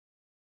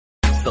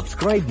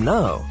Subscribe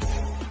now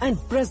and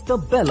press the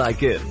bell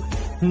icon.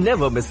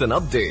 Never miss an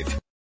update.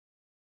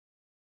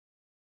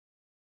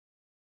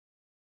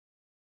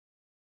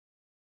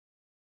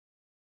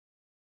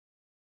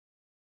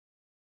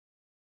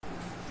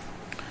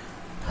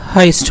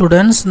 Hi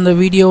students, in the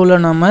video la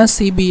nama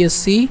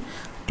CBSE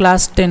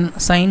class 10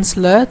 science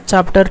la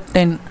chapter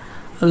 10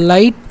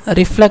 light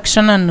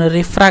reflection and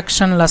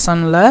refraction lesson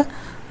la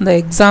the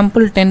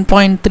example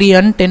 10.3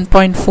 and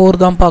 10.4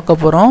 தான்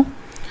பார்க்க போறோம்.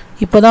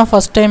 இப்போதான்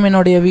first time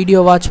என்னோட video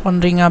watch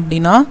பண்றீங்க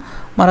அப்படினா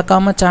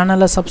மறக்காம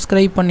சேனலை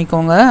subscribe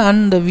பண்ணிக்கோங்க and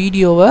இந்த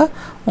வீடியோவை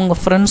உங்க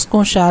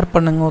ஃப்ரெண்ட்ஸ்க்கும் ஷேர்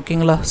பண்ணுங்க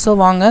ஓகேங்களா. சோ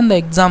வாங்க இந்த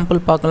எக்ஸாம்பிள்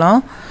பார்க்கலாம்.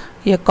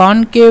 A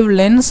concave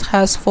lens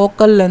has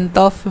focal length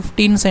of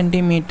 15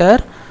 cm.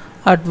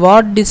 At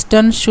what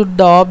distance should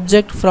the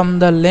object from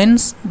the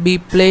lens be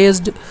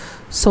placed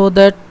so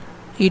that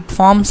it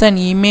forms an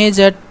image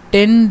at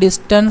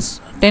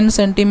 10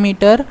 cm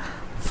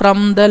from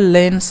the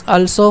lens?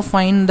 Also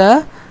find the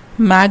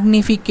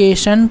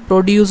magnification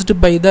produced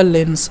by the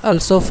lens.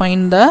 Also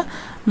find the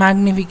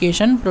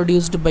magnification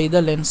produced by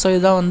the lens. So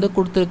இதான் வந்து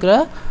கொடுத்திருக்கிற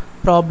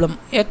problem.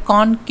 A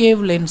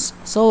concave lens.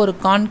 So ஒரு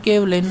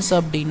concave lens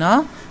அப்படினா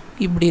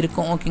இப்படி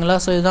இருக்கும் ஓகேங்களா.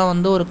 So இதுதான்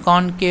வந்து ஒரு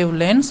கான்கேவ்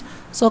லென்ஸ்.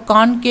 ஸோ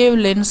கான்கேவ்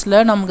லென்ஸில்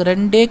நமக்கு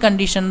ரெண்டே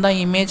கண்டிஷன் தான்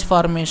இமேஜ்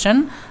ஃபார்மேஷன்.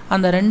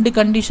 அந்த ரெண்டு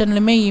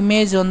கண்டிஷன்லையுமே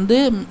இமேஜ் வந்து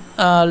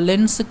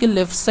லென்ஸுக்கு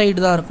லெஃப்ட் சைடு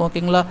தான் இருக்கும்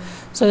ஓகேங்களா.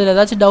 ஸோ இதில்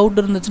ஏதாச்சும் டவுட்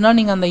இருந்துச்சுன்னா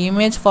நீங்கள் அந்த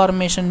இமேஜ்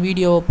ஃபார்மேஷன்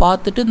வீடியோவை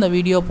பார்த்துட்டு இந்த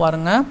வீடியோ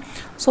பாருங்கள்.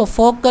 So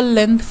focal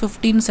length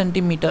 15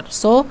 centimetre.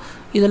 So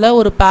இதில்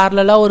ஒரு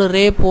பேரலாக ஒரு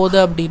ரே போகுது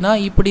அப்படின்னா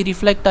இப்படி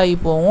ரிஃப்ளெக்ட் ஆகி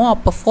போகும்.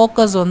 அப்போ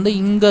ஃபோக்கஸ் வந்து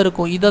இங்கே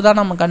இருக்கும். இதை தான்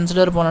நம்ம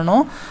கன்சிடர்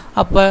பண்ணணும்.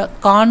 அப்போ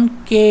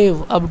கான்கேவ்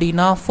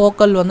அப்படின்னா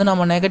ஃபோக்கல் வந்து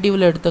நம்ம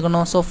நெகட்டிவில்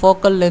எடுத்துக்கணும். So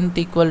focal length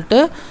equal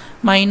to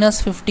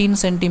 -15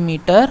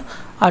 centimetre.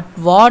 At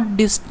what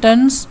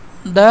distance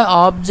the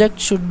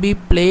object should be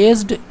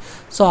placed.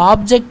 So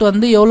object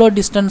வந்து எவ்வளோ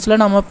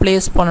டிஸ்டன்ஸில் நம்ம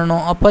பிளேஸ்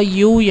பண்ணணும். அப்போ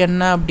யூ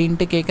என்ன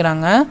அப்படின்ட்டு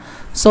கேட்குறாங்க.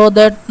 So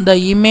that the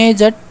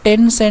image at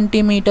 10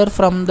 centimetre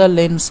from the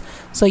lens.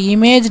 So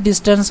image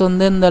distance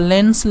வந்து இந்த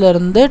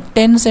லென்ஸ்லேருந்து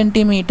 10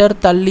 சென்டிமீட்டர்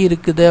தள்ளி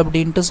இருக்குது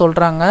அப்படின்ட்டு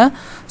சொல்கிறாங்க.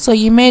 ஸோ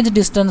இமேஜ்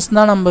டிஸ்டன்ஸ்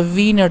தான் நம்ம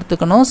வின்னு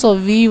எடுத்துக்கணும். ஸோ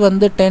வி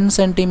வந்து 10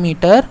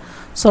 சென்டிமீட்டர்.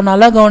 ஸோ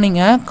நல்லா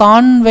கவனிங்க,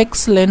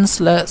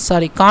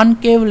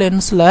 கான்கேவ்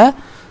லென்ஸில்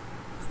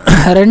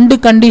ரெண்டு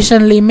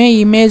கண்டிஷன்லையுமே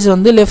இமேஜ்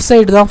வந்து லெஃப்ட்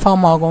சைடு தான்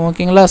ஃபார்ம் ஆகும்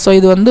ஓகேங்களா. ஸோ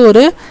இது வந்து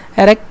ஒரு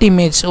எரெக்ட்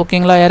இமேஜ்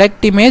ஓகேங்களா,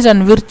 erect image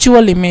and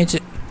virtual image.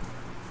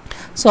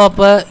 So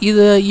அப்போ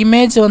இது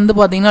இமேஜ் வந்து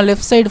பார்த்திங்கன்னா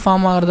லெஃப்ட் சைடு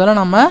ஃபார்ம் ஆகிறதால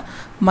நம்ம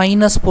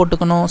மைனஸ்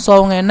போட்டுக்கணும். ஸோ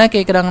அவங்க என்ன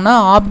கேட்குறாங்கன்னா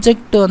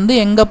ஆப்ஜெக்ட் வந்து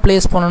எங்கே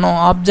ப்ளேஸ் பண்ணணும்,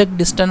 ஆப்ஜெக்ட்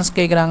டிஸ்டன்ஸ்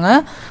கேட்குறாங்க.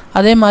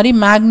 அதே மாதிரி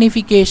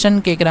மேக்னிஃபிகேஷன்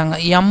கேட்குறாங்க,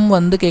 எம்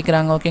வந்து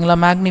கேட்குறாங்க ஓகேங்களா.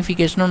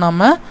 மேக்னிஃபிகேஷனும்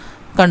நம்ம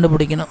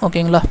கண்டுபிடிக்கணும்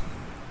ஓகேங்களா.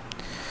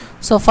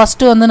 ஸோ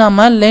ஃபஸ்ட்டு வந்து நம்ம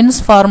லென்ஸ்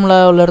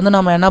ஃபார்முலாவிலேருந்து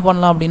நம்ம என்ன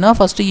பண்ணலாம் அப்படின்னா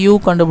first you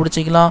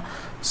கண்டுபிடிச்சிக்கலாம்.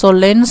 So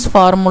lens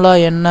formula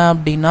என்ன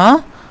அப்படின்னா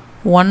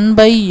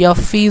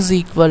 1/f is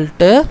equal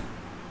to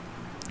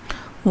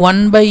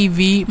 1/v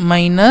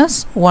minus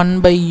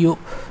 1/u.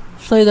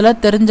 So இதில்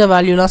தெரிஞ்ச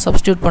வேல்யூலாம்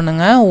சப்ஸ்டியூட்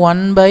பண்ணுங்கள்.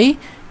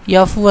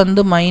 1/f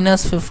வந்து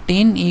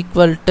 -15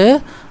 ஈக்குவல் டு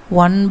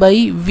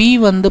 1/v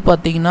வந்து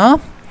பார்த்திங்கன்னா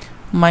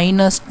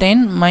 -10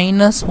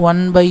 மைனஸ்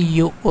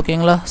 1/u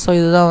ஓகேங்களா. ஸோ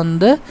இதுதான்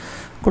வந்து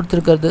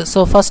கொடுத்துருக்கிறது. ஸோ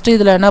ஃபஸ்ட்டு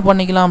இதில் என்ன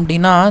பண்ணிக்கலாம்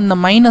அப்படின்னா இந்த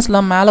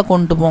மைனஸ்லாம் மேலே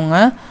கொண்டு போங்க.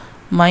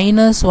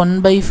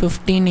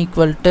 -1/15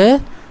 equal to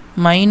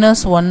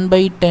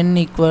 -1/10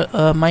 equal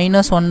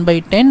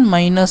 -1/10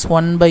 minus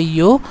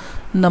 1/u.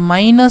 இந்த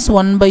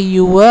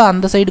 -1/uவை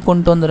அந்த சைடு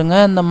கொண்டு வந்துடுங்க.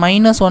 இந்த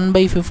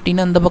 -1/15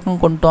 அந்த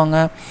பக்கம் கொண்டு வாங்க.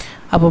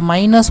 அப்போ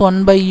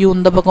 -1/u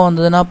இந்த பக்கம்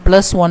வந்ததுன்னா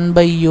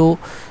 +1/u.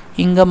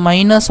 இங்கே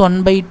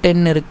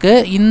 -1/10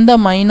 இருக்குது. இந்த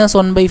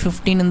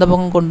 -1/15 இந்த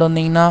பக்கம் கொண்டு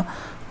வந்தீங்கன்னா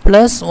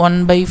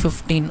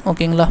 +1/15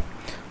 ஓகேங்களா.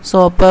 ஸோ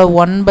அப்போ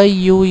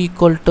 1/u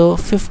ஈக்குவல் டு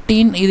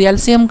 15. இது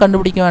எல்சிஎம்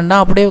கண்டுபிடிக்க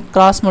வேண்டாம், அப்படியே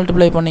கிராஸ்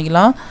மல்டிப்ளை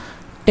பண்ணிக்கலாம்.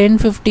 10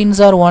 15s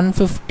are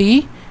 150.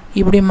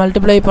 இப்படி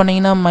மல்டிப்ளை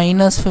பண்ணிங்கன்னா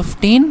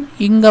 -15.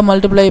 இங்கே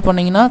மல்டிப்ளை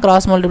பண்ணிங்கன்னா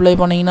கிராஸ் மல்டிப்ளை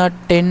பண்ணிங்கன்னா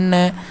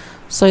 10.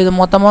 ஸோ இது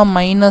மொத்தமாக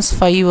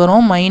 -5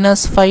 வரும்.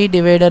 -5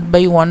 divided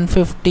by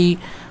 150.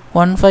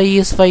 1 5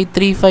 is 5,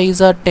 3 5s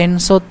are 10,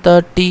 so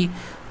 30.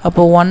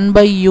 அப்போ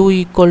 1/u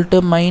equal to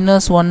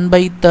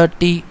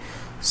 -1/30.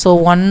 So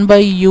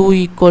 1/u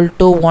equal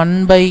to 1/,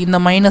 இந்த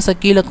மைனஸை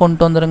கீழே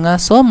கொண்டு வந்துடுங்க.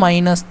 ஸோ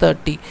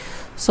 -30.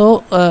 ஸோ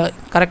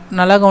கரெக்ட்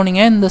நல்லா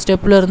கவனிங்க, இந்த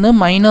ஸ்டெப்பில் இருந்து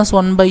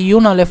 -1/u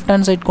நான் லெஃப்ட்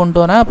ஹேண்ட் சைட் கொண்டு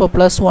வரேன். அப்போ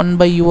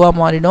 +1/uவாக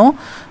மாறிடும்.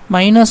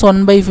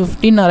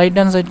 -1/15 நான் ரைட்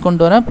ஹேண்ட் சைட்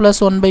கொண்டு வரேன்.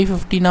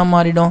 +1/15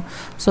 மாறிடும்.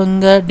 ஸோ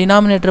இங்கே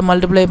டினாமினேட்டர்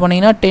மல்டிப்ளை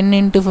பண்ணிங்கன்னா 10 ×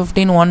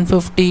 15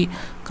 150.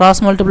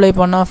 கிராஸ் மல்டிப்ளை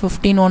பண்ணால்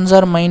 15 1s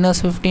are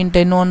 -15,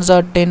 10 1s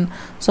are 10.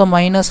 So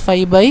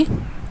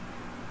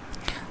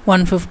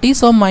 -5/150.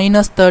 So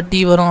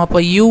 -30 வரும். அப்போ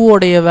u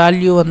உடைய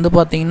வேல்யூ வந்து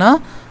பார்த்திங்கன்னா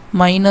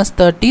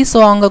 -30. ஸோ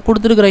அங்கே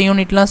கொடுத்துருக்கிற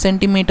யூனிட்லாம்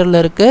சென்டிமீட்டரில்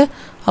இருக்குது.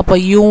 அப்போ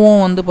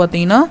யூவும் வந்து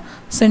பார்த்தீங்கன்னா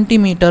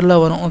சென்டிமீட்டரில்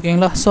வரும்.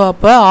 ஓகேங்களா? ஸோ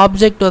அப்போ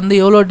ஆப்ஜெக்ட் வந்து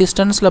எவ்வளோ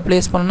டிஸ்டன்ஸில்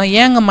ப்ளேஸ் பண்ணணும்.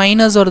 ஏன் அங்கே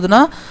மைனஸ்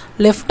வருதுன்னா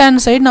லெஃப்ட்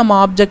ஹேண்ட் சைடு நம்ம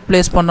ஆப்ஜெக்ட்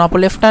ப்ளேஸ் பண்ணோம். அப்போ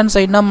லெஃப்ட் ஹேண்ட்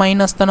சைடுனா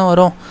மைனஸ் தானே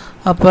வரும்.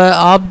 அப்போ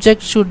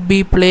object should be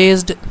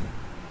placed,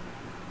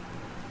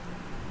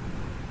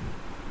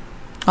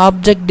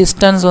 object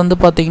distance வந்து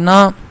பார்த்தீங்கன்னா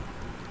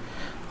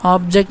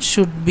object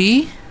should be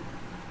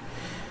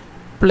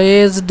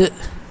placed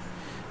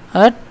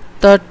at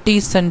 30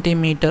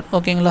 centimeter.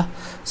 ஓகேங்களா?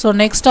 ஸோ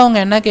நெக்ஸ்ட் அவங்க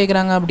என்ன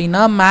கேட்குறாங்க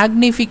அப்படின்னா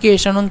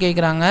மேக்னிஃபிகேஷனும்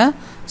கேட்குறாங்க.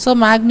 ஸோ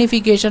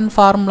மேக்னிஃபிகேஷன்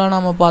ஃபார்முலா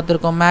நம்ம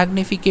பார்த்துருக்கோம்.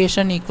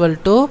 Magnification equal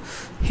to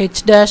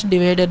H dash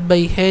divided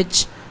by H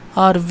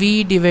R we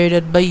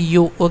divided by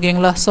you.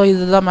 ஓகேங்களா? ஸோ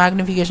இதுதான்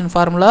மேக்னிஃபிகேஷன்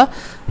ஃபார்முலா.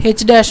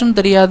 ஹெச் டேஷும்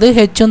தெரியாது,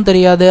 ஹெச்சும்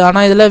தெரியாது,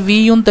 ஆனால் இதில்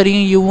வியும்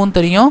தெரியும், யூவும்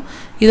தெரியும்.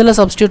 இதில்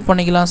சப்ஸ்டியூட்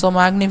பண்ணிக்கலாம். So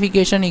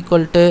magnification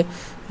equal to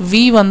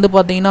we வந்து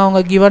பார்த்தீங்கன்னா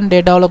அவங்க கிவன்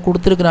டேட்டாவில்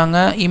கொடுத்துருக்குறாங்க.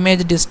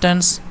 இமேஜ்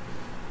டிஸ்டன்ஸ்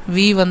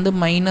v வந்து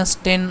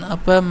 -10.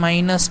 அப்போ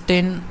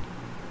 -10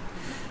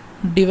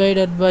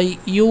 டிவைடட் பை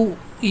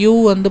u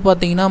வந்து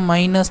பார்த்தீங்கன்னா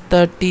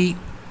 -30.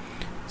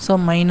 ஸோ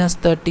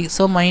 -30.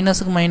 ஸோ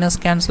மைனஸுக்கு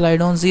மைனஸ் கேன்சல்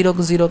ஆகிடும்,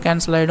 ஜீரோக்கு ஜீரோ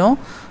கேன்சல் ஆகிடும்.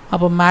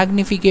 அப்போ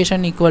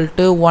மேக்னிஃபிகேஷன் ஈக்குவல்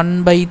டு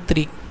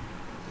 1/3.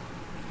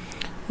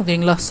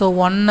 ஓகேங்களா? ஸோ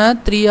 1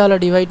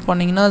 3ஆல் டிவைட்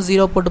பண்ணிங்கன்னா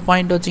 0 போட்டு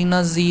பாயிண்ட்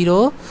வச்சிங்கன்னா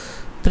 0,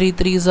 3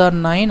 3s are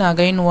 9,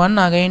 again 1,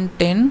 again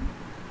 10,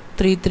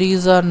 3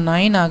 3s are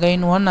 9,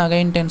 again 1,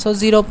 again 10. So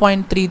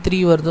 0.33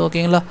 வருது.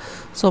 ஓகேங்களா?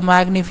 ஸோ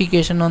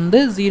மேக்னிஃபிகேஷன் வந்து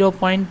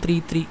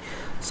 0.33.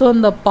 ஸோ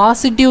இந்த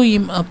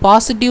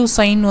பாசிட்டிவ்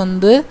சைன்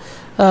வந்து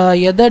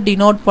எதை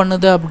டினோட்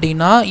பண்ணுது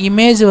அப்படின்னா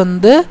இமேஜ்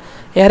வந்து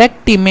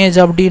எரெக்ட் இமேஜ்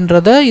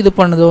அப்படின்றத இது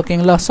பண்ணுது.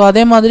 ஓகேங்களா? ஸோ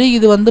அதே மாதிரி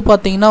இது வந்து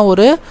பார்த்திங்கன்னா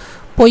ஒரு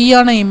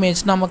பொய்யான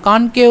இமேஜ். நம்ம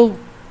கான்கேவ்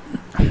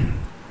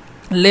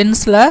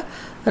லென்ஸில்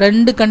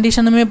ரெண்டு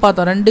கண்டிஷனுமே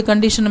பார்த்தோம். ரெண்டு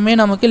கண்டிஷனுமே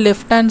நமக்கு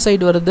லெஃப்ட் ஹேண்ட்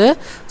சைடு வருது.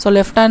 ஸோ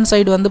லெஃப்ட் ஹேண்ட்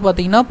சைடு வந்து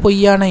பார்த்திங்கன்னா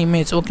பொய்யான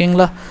இமேஜ்.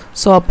 ஓகேங்களா?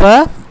 ஸோ அப்போ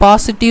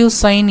positive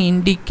sign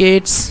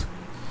indicates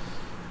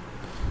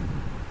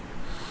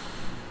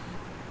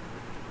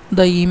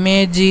the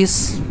image is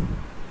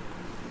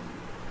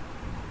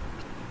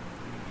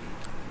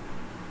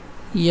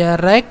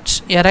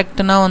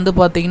எரெக்ட்னா வந்து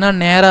பார்த்தீங்கன்னா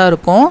நேராக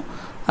இருக்கும்.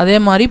 அதே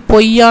மாதிரி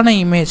பொய்யான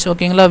இமேஜ்.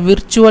 ஓகேங்களா?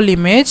 விர்ச்சுவல்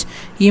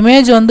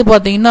இமேஜ் வந்து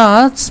பார்த்தீங்கன்னா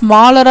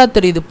ஸ்மாலராக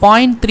தெரியுது.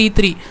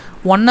 0.33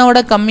 1 விட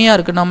கம்மியாக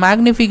இருக்குது. நான்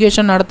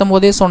மேக்னிஃபிகேஷன் நடத்தும்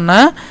போதே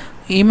சொன்னேன்.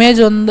 இமேஜ்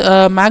வந்து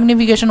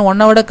மேக்னிஃபிகேஷன்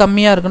 1 விட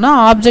கம்மியாக இருக்குன்னா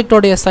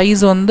ஆப்ஜெக்டோடைய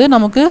சைஸ் வந்து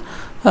நமக்கு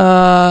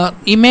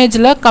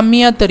இமேஜில்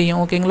கம்மியாக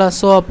தெரியும். ஓகேங்களா?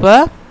 ஸோ அப்போ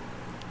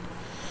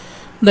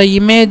the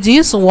image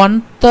is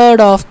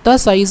 1/3 of the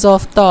size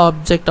of the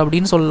object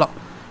அப்படின்னு சொல்லலாம்.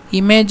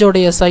 இமேஜ்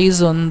உடைய சைஸ்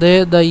வந்து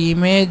the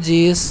image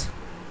is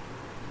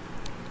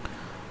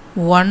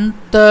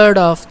 1/3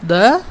 of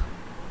the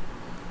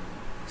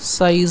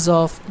size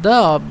of the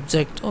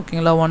object.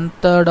 ஓகேங்களா?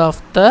 1/3 of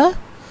the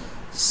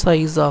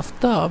size of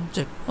the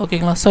object.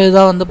 ஓகேங்களா? ஸோ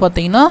இதான் வந்து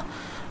பார்த்தீங்கன்னா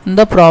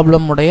இந்த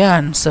ப்ராப்ளம் உடைய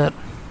ஆன்சர்.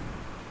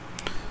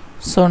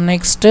 ஸோ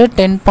நெக்ஸ்ட்டு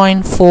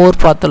 10.4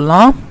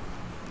 பார்த்துடலாம்.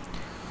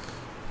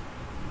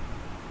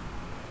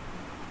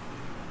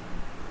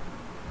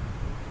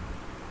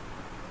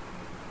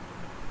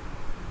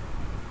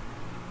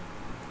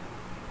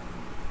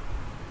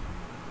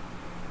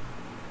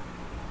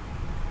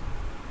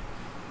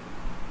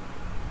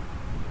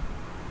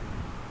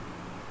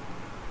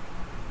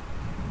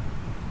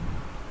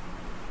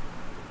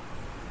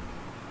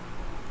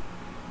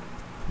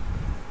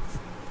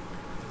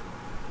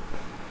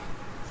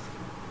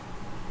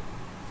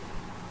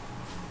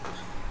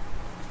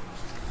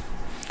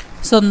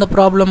 So in the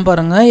problem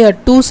paranga, a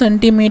 2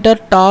 cm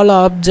tall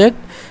object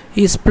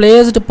is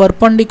placed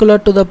perpendicular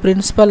to the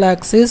principal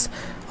axis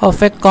of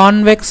a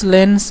convex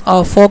lens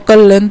of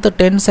focal length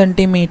 10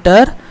 cm.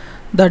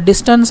 The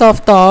distance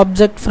of the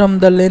object from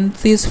the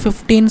length is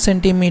 15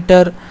 cm.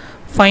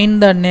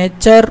 Find the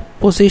nature,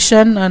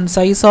 position and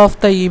size of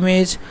the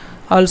image.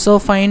 Also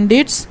find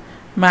its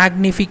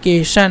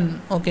magnification.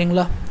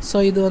 ஓகேங்களா? So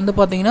இது வந்து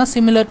பார்த்தீங்கன்னா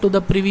similar to the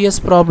previous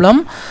problem.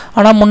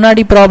 ஆனால்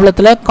முன்னாடி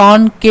ப்ராப்ளத்தில்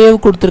concave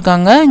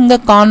கொடுத்துருக்காங்க, இங்கே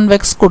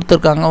convex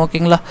கொடுத்துருக்காங்க.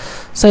 ஓகேங்களா?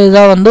 ஸோ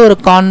இதுதான் வந்து ஒரு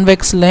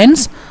கான்வெக்ஸ்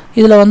லென்ஸ்.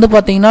 இதில் வந்து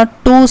பார்த்தீங்கன்னா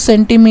 2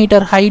 cm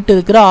ஹைட்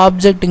இருக்கிற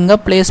ஆப்ஜெக்ட் இங்கே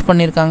பிளேஸ்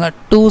பண்ணியிருக்காங்க.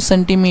 2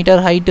 cm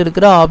ஹைட்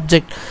இருக்கிற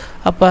ஆப்ஜெக்ட்.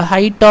 அப்போ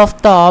ஹைட் ஆஃப்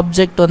த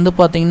ஆப்ஜெக்ட் வந்து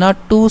பார்த்தீங்கன்னா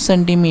 2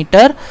 cm.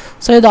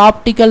 ஸோ இது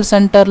ஆப்டிக்கல்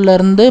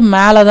சென்டர்லேருந்து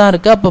மேலே தான்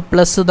இருக்குது. அப்போ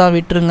ப்ளஸ் தான்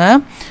விட்டுருங்க.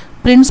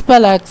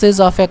 Principal axis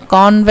of a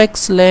convex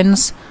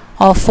lens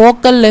of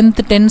focal length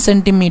 10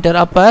 cm.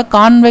 அப்போ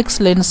கான்வெக்ஸ்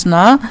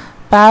லென்ஸ்னா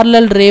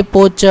parallel ray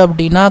போச்சு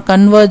அப்படின்னா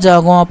கன்வர்ஜ்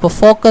ஆகும். அப்போ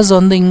ஃபோக்கஸ்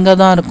வந்து இங்கே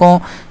தான் இருக்கும்.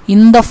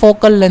 இந்த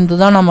ஃபோக்கல் லென்த்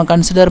தான் நம்ம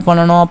கன்சிடர்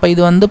பண்ணணும். அப்போ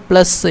இது வந்து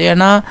ப்ளஸ்,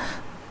 ஏன்னா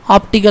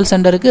ஆப்டிக்கல்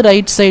சென்டருக்கு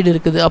ரைட் சைடு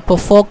இருக்குது. அப்போ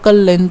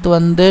ஃபோக்கல் லென்த்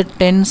வந்து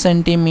 10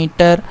 cm.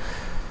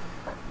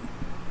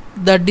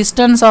 The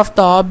distance of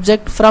the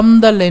object from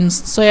the lens.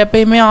 So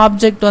எப்பயுமே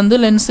ஆப்ஜெக்ட் வந்து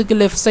லென்ஸுக்கு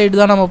லெஃப்ட் சைடு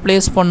தான் நம்ம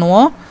பிளேஸ்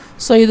பண்ணுவோம்.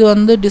 ஸோ இது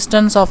வந்து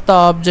distance of the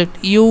object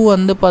u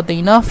வந்து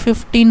பார்த்தீங்கன்னா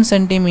 15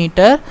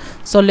 சென்டிமீட்டர்.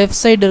 ஸோ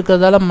லெஃப்ட் சைடு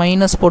இருக்கிறதால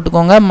மைனஸ்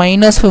போட்டுக்கோங்க,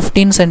 minus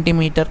 15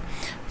 centimetre.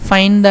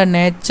 Find the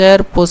nature,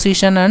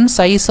 position and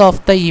size of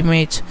the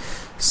image.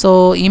 So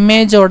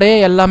இமேஜோட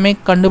எல்லாமே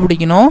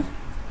கண்டுபிடிக்கணும்,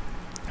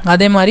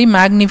 அதே மாதிரி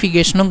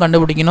மேக்னிஃபிகேஷனும்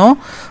கண்டுபிடிக்கணும்.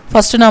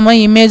 ஃபஸ்ட்டு நம்ம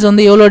இமேஜ்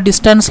வந்து எவ்வளோ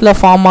டிஸ்டன்ஸில்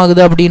ஃபார்ம்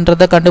ஆகுது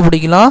அப்படின்றத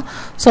கண்டுபிடிக்கலாம்.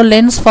 ஸோ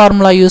லென்ஸ்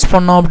ஃபார்முலா யூஸ்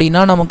பண்ணோம்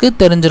அப்படின்னா நமக்கு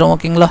தெரிஞ்சிடும்.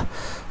 ஓகேங்களா?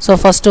 ஸோ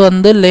ஃபஸ்ட்டு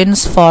வந்து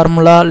லென்ஸ்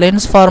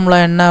ஃபார்முலா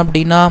என்ன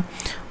அப்படின்னா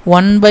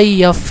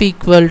 1/f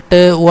equal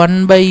to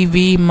 1/v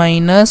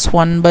minus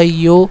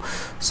 1/u.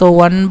 So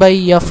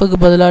 1/fக்கு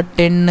பதிலாக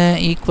 10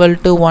 equal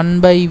to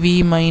 1/v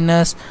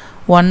minus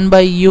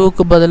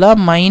 1/uக்கு பதிலாக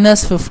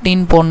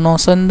 -15 போடணும்.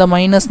 ஸோ இந்த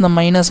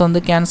மைனஸ்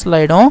வந்து கேன்சல்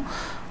ஆகிடும்.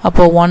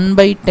 அப்போ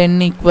 1/10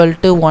 equal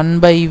to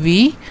 1/v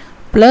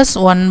plus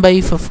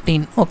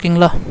 1/15.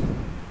 ஓகேங்களா?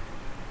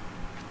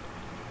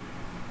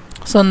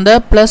 ஸோ இந்த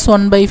ப்ளஸ்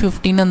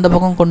 1/15 அந்த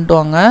பக்கம் கொண்டு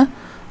வாங்க,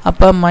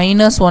 அப்போ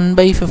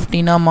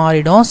 -1/15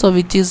 மாறிடும். So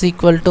which is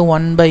equal to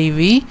 1/v.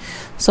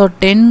 So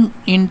 10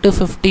 ×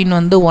 15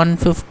 வந்து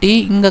 150.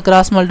 இங்கே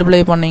கிராஸ்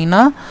மல்டிப்ளை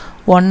பண்ணிங்கன்னா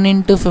 1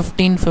 ×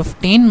 15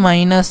 15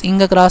 மைனஸ்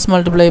இங்கே கிராஸ்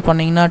மல்டிப்ளை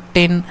பண்ணிங்கன்னா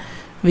 10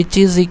 which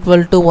is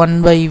equal to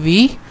 1/v.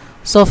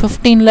 So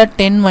 15ல்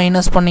 10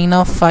 minus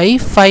பண்ணிங்கன்னா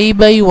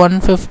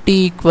 5/150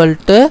 ஈக்குவல்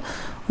டு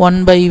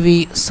 1/v.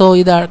 ஸோ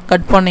இதை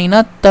கட்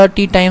பண்ணிங்கன்னா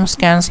 30 டைம்ஸ்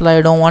கேன்சல்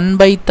ஆகிடும்.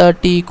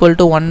 1/30 ஈக்குவல்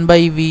டு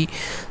 1/v.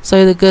 ஸோ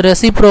இதுக்கு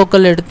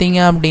ரெசிப்ரோக்கல் எடுத்தீங்க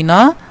அப்படின்னா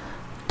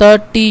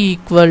 30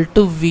 ஈக்குவல்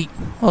டு v.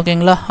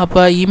 ஓகேங்களா?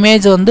 அப்போ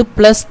இமேஜ் வந்து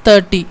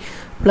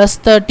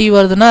 +30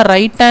 வருதுன்னா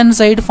ரைட் ஹேண்ட்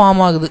சைடு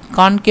ஃபார்ம் ஆகுது.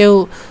 Concave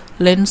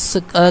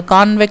லென்ஸுக்கு,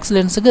 convex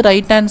லென்ஸுக்கு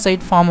right hand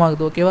side form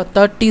ஆகுது. ஓகேவா?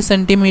 30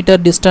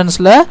 சென்டிமீட்டர்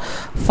டிஸ்டன்ஸில்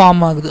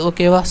ஃபார்ம் ஆகுது.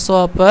 ஓகேவா? ஸோ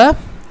அப்போ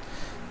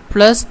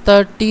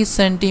 +30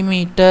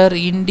 centimeter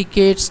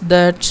indicates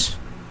that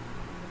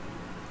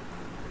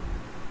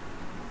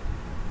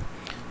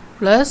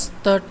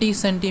 +30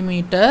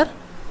 centimeter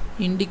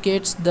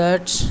indicates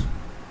that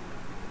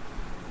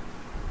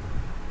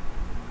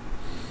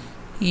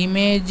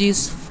image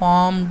is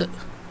formed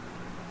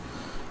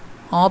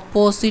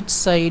opposite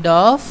side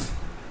of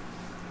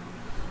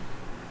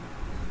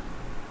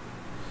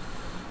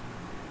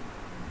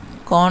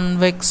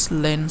convex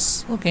lens.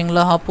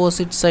 ஓகேங்களா?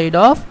 opposite side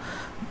of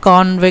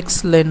convex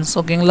lens.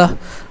 ஓகேங்களா?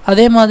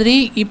 அதே மாதிரி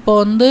இப்போ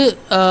வந்து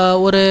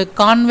ஒரு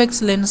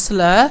கான்வெக்ஸ்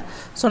லென்ஸில்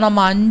ஸோ நம்ம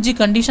 5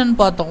 கண்டிஷன்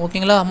பார்த்தோம்.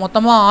 ஓகேங்களா?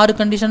 மொத்தமாக 6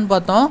 கண்டிஷன்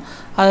பார்த்தோம்.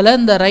 அதில்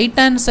இந்த ரைட்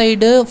ஹேண்ட்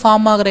சைடு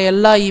ஃபார்ம் ஆகிற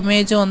எல்லா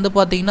இமேஜும் வந்து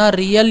பார்த்திங்கன்னா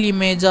ரியல்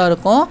இமேஜாக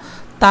இருக்கும்,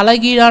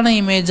 தலைகீழான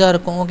இமேஜாக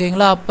இருக்கும்.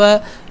 ஓகேங்களா? அப்போ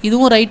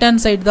இதுவும் ரைட்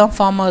ஹேண்ட் சைடு தான்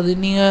ஃபார்ம் ஆகுது.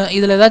 நீங்கள்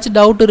இதில் ஏதாச்சும்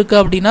டவுட்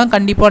இருக்குது அப்படின்னா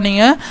கண்டிப்பாக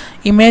நீங்கள்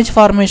இமேஜ்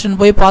ஃபார்மேஷன்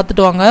போய்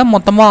பார்த்துட்டு வாங்க.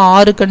 மொத்தமாக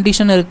 6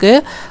 கண்டிஷன்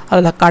இருக்குது.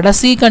 அதில்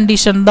கடைசி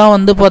கண்டிஷன் தான்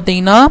வந்து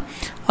பார்த்திங்கன்னா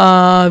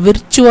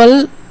விர்ச்சுவல்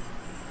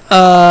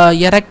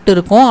எரெக்ட்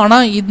இருக்கும்.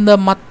 ஆனால் இந்த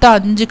மற்ற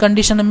 5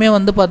 கண்டிஷனுமே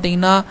வந்து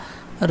பார்த்திங்கன்னா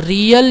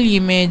ரியல்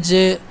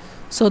இமேஜு.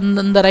 ஸோ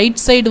இந்த ரைட்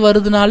சைடு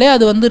வருதுனாலே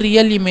அது வந்து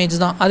ரியல் இமேஜ்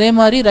தான். அதே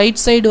மாதிரி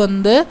ரைட் சைடு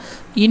வந்து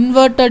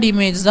இன்வெர்ட்டட்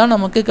இமேஜ் தான்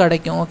நமக்கு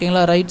கிடைக்கும்.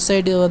 ஓகேங்களா? ரைட்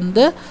சைடு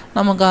வந்து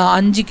நமக்கு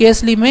 5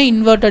 கேஸ்லேயுமே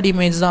இன்வெர்ட்டட்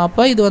இமேஜ் தான்.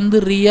 அப்போ இது வந்து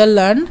ரியல்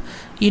அண்ட்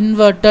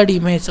இன்வெர்ட்டட்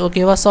இமேஜ்.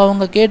 ஓகேவா? ஸோ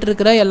அவங்க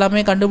கேட்டிருக்கிற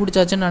எல்லாமே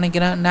கண்டுபிடிச்சாச்சுன்னு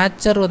நினைக்கிறேன்.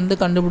 நேச்சர் வந்து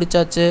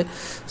கண்டுபிடிச்சாச்சு.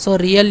 So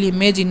real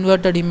image,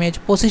 inverted image,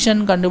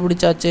 position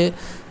கண்டுபிடிச்சாச்சு.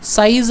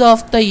 சைஸ்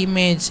ஆஃப் த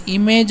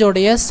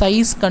இமேஜோடைய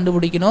சைஸ்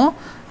கண்டுபிடிக்கணும்.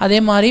 அதே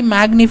மாதிரி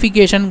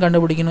மேக்னிஃபிகேஷன்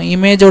கண்டுபிடிக்கணும்.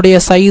 இமேஜோடைய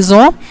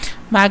சைஸும்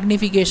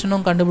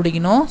மேக்னிஃபிகேஷனும்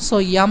கண்டுபிடிக்கணும். So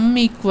m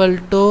equal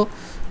to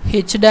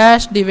h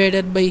dash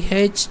divided by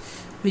h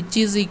which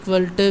is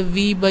equal to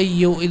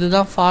v/u.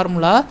 இதுதான்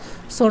ஃபார்முலா.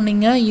 ஸோ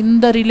நீங்கள்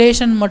இந்த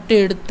ரிலேஷன்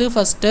மட்டும் எடுத்து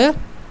ஃபஸ்ட்டு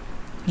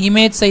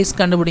இமேஜ் சைஸ்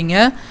கண்டுபிடிங்க.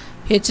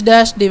 h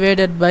dash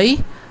divided by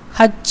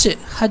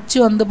h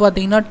வந்து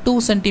பார்த்தீங்கன்னா 2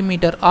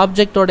 சென்டிமீட்டர்.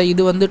 ஆப்ஜெக்டோட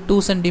இது வந்து 2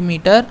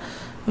 சென்டிமீட்டர்.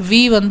 v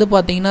வந்து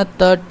பார்த்தீங்கன்னா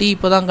 30.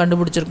 இப்போ தான்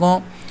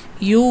கண்டுபிடிச்சிருக்கோம்.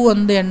 u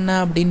வந்து என்ன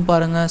அப்படின்னு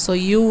பாருங்கள். ஸோ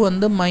u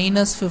வந்து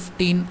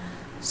 -15.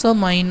 So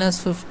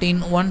 -15,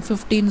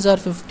 115s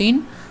are 15,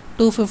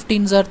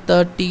 215s are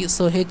 30.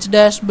 So h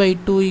dash by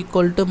 2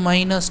 equal to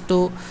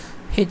 -2,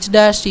 h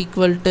dash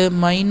equal to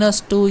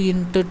 -2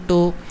 into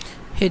 2,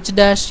 h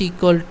dash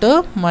equal to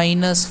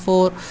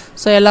 -4.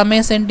 So எல்லாமே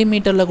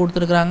சென்டிமீட்டரில்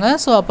கொடுத்துருக்குறாங்க.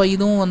 ஸோ அப்போ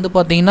இதுவும் வந்து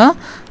பார்த்தீங்கன்னா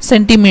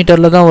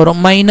சென்டிமீட்டரில் தான்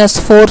வரும்,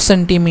 -4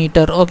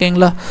 சென்டிமீட்டர்.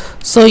 ஓகேங்களா?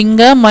 ஸோ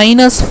இங்கே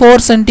 -4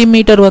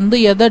 சென்டிமீட்டர் வந்து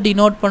எதை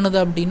டினோட் பண்ணுது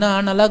அப்படின்னா,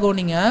 நல்லா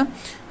கவனிங்க.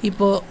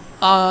 இப்போது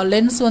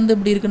லென்ஸ் வந்து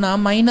இப்படி இருக்குன்னா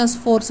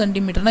 -4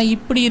 சென்டிமீட்டர்னால்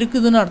இப்படி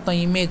இருக்குதுன்னு அர்த்தம்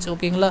இமேஜ்.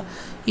 ஓகேங்களா?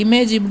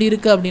 இமேஜ் இப்படி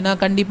இருக்குது அப்படின்னா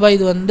கண்டிப்பாக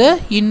இது வந்து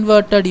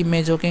இன்வெர்ட்டட்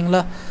இமேஜ்.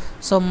 ஓகேங்களா?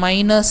 So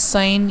minus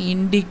sign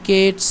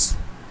indicates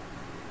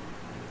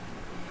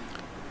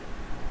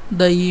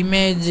the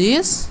image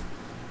is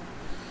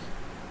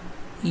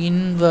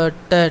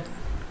inverted.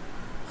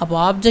 அப்போ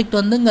ஆப்ஜெக்ட்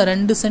வந்து இங்கே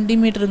 2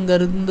 சென்டிமீட்டர் இங்கே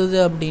இருந்தது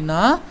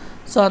அப்படின்னா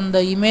ஸோ அந்த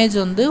இமேஜ்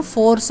வந்து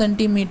 4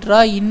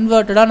 சென்டிமீட்டராக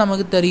இன்வெர்ட்டடாக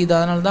நமக்கு தெரியுது.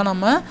 அதனால தான்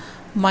நம்ம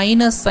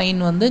மைனஸ் சைன்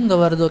வந்து இங்கே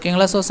வருது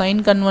ஓகேங்களா. ஸோ சைன்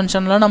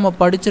கன்வென்ஷன்லாம் நம்ம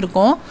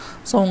படிச்சிருக்கோம்.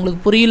 ஸோ உங்களுக்கு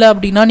புரியல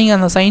அப்படின்னா நீங்கள்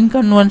அந்த சைன்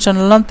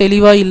கன்வென்ஷன்லாம்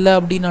தெளிவாக இல்லை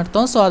அப்படின்னு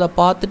அர்த்தம். ஸோ அதை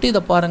பார்த்துட்டு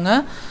இதை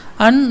பாருங்கள்.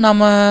 அண்ட்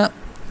நம்ம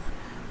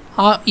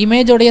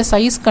இமேஜோடைய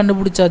சைஸ்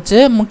கண்டுபிடிச்சாச்சு.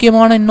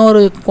 முக்கியமான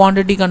இன்னொரு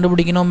குவான்டிட்டி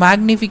கண்டுபிடிக்கணும்,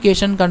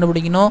 மேக்னிஃபிகேஷன்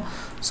கண்டுபிடிக்கணும்.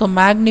 So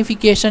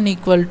magnification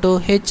equal to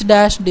H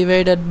dash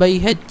divided by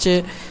H.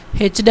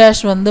 H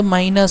dash வந்து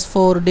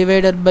 -4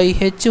 டிவைடட் பை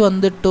ஹெச்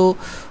வந்து 2.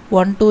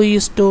 1 2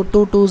 is 2,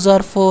 2 2s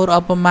are 4.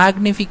 அப்போ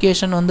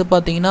மேக்னிஃபிகேஷன் வந்து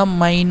பார்த்தீங்கன்னா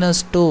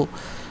 -2.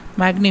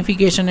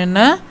 மேக்னிஃபிகேஷன் என்ன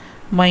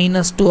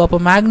 -2. அப்போ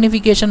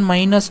மேக்னிஃபிகேஷன்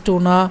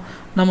 -2னா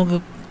நமக்கு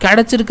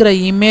கிடச்சிருக்கிற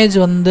இமேஜ்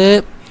வந்து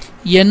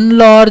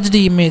enlarged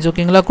image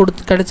ஓகேங்களா.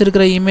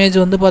 கிடச்சிருக்கிற இமேஜ்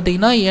வந்து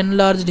பார்த்தீங்கன்னா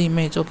enlarged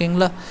image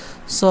ஓகேங்களா.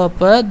 ஸோ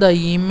அப்போ the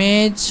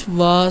image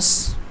was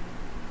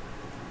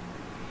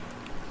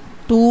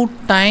 2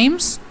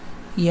 times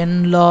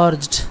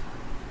enlarged.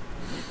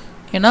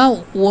 ஏன்னா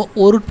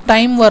ஒரு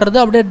டைம்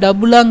வர்றது அப்படியே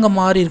டபுளாக அங்கே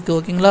மாறி இருக்குது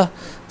ஓகேங்களா.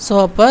 ஸோ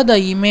அப்போ the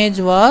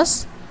image was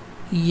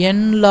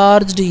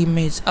enlarged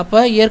image. அப்போ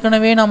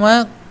ஏற்கனவே நம்ம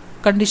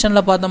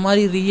கண்டிஷனில் பார்த்த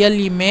மாதிரி ரியல்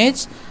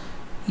இமேஜ்,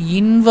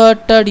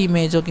 inverted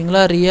image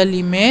ஓகேங்களா. Real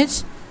image,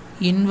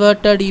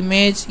 inverted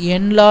image,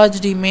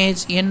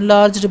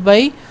 enlarged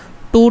by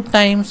 2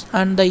 times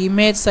and the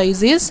image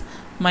size is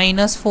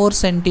 -4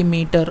 cm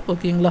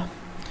ஓகேங்களா.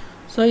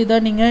 ஸோ இதை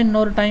நீங்கள்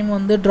இன்னொரு டைம்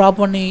வந்து ட்ரா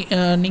பண்ணி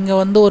நீங்கள்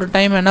வந்து ஒரு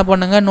டைம் என்ன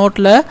பண்ணுங்கள்,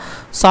 நோட்டில்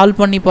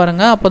சால்வ் பண்ணி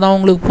பாருங்கள், அப்போ தான்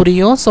உங்களுக்கு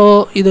புரியும். ஸோ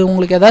இது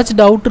உங்களுக்கு ஏதாச்சும்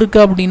டவுட்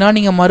இருக்குது அப்படின்னா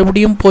நீங்கள்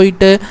மறுபடியும்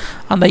போயிட்டு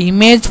அந்த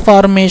இமேஜ்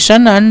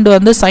ஃபார்மேஷன் அண்ட்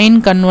வந்து சைன்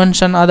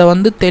கன்வென்ஷன் அதை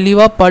வந்து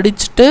தெளிவாக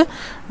படிச்சுட்டு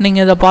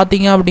நீங்கள் இதை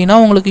பார்த்தீங்க அப்படின்னா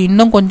உங்களுக்கு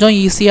இன்னும் கொஞ்சம்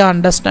ஈஸியாக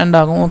அண்டர்ஸ்டாண்ட்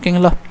ஆகும்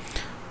ஓகேங்களா.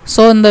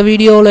 ஸோ இந்த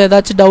வீடியோவில்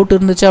ஏதாச்சும் டவுட்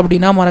இருந்துச்சு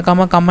அப்படின்னா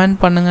மறக்காமல் கமெண்ட்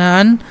பண்ணுங்கள்.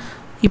 அண்ட்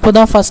இப்போ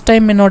தான் ஃபஸ்ட்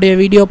டைம் என்னுடைய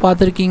வீடியோ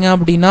பார்த்துருக்கீங்க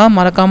அப்படின்னா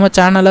மறக்காமல்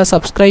சேனலை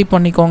சப்ஸ்கிரைப்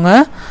பண்ணிக்கோங்க.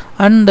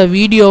 அண்ட் இந்த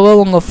வீடியோவை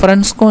உங்கள்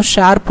ஃப்ரெண்ட்ஸ்க்கும்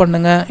ஷேர்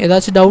பண்ணுங்கள்.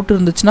 ஏதாச்சும் டவுட்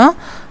இருந்துச்சுன்னா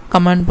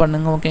கமெண்ட்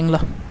பண்ணுங்கள்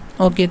ஓகேங்களா.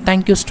 Okay,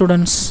 thank you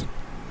students.